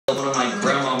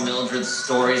heard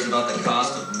stories about the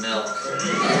cost of milk.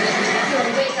 Your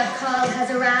wake-up call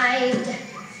has arrived.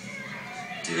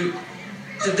 Dude,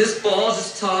 did this ball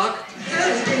just talk?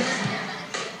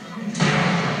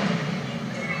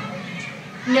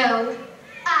 No,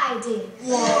 I did.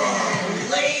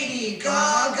 Whoa, Lady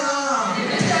Gaga!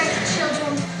 First,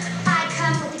 children, I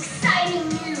come with exciting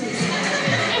news.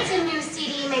 It's a new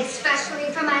CD made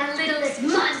specially for my littlest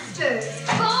monsters,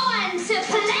 born to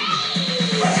play.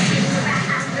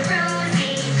 Around the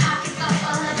rosy, pockets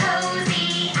full of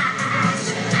cozy. Ash,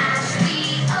 we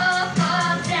up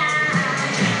or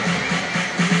down.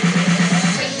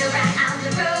 Swing around the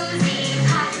rosy,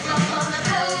 pockets full of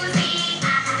cozy.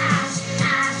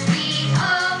 Ash, we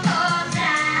up or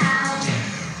down.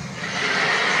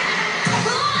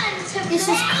 Born to play. This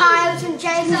is Kyle's and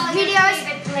Jaden's videos.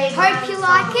 Hope you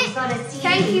like it.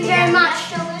 Thank you very much.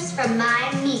 Leftovers from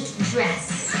my meat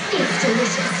dress. It's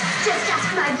delicious. Just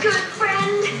ask my good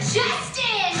friend,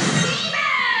 Justin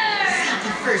Bieber!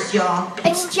 First, y'all.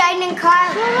 It's Jaden and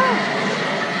Kyle.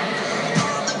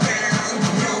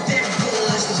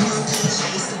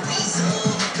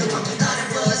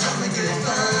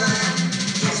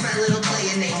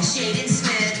 Jaden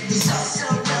Smith, he's also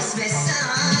Will Smith's son.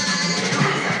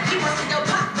 He wants to go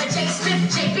pop, but J. Smith,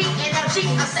 JB, and LG,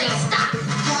 I'm saying stop.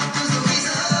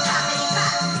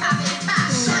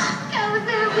 Go with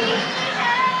the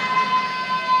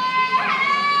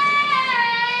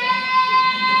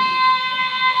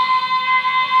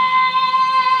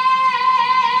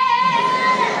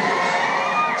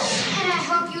And I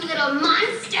hope you little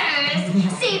monsters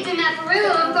saved enough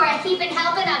room for a heaping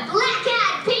helping of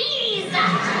black-eyed peas.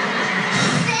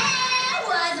 There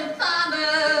was a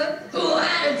farmer who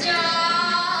had a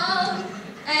dog,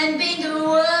 and Bingo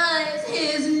was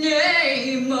his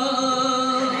name. He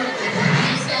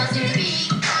spells it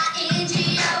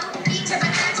B-I-N-G-O. B to the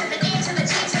I to the E to the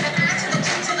G to the I to the G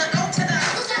to the O to the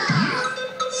dog.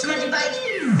 Smudgy bite.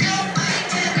 Go bite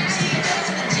to the G, go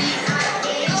to the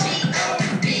G-I-N-G-O.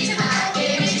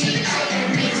 B-I-N-G-O. And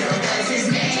Bingo was his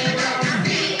name.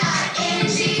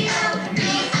 B-I-N-G-O.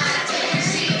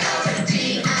 B-I-N-G-O.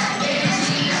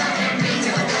 B-I-N-G-O. And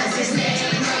Bingo was his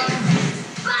name.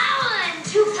 Born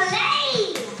to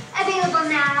play! Available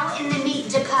now in the meat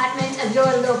department of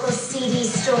your local CD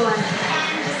store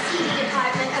and the CD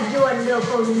department of your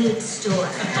local meat store.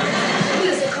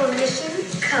 Musical mission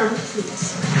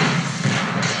complete.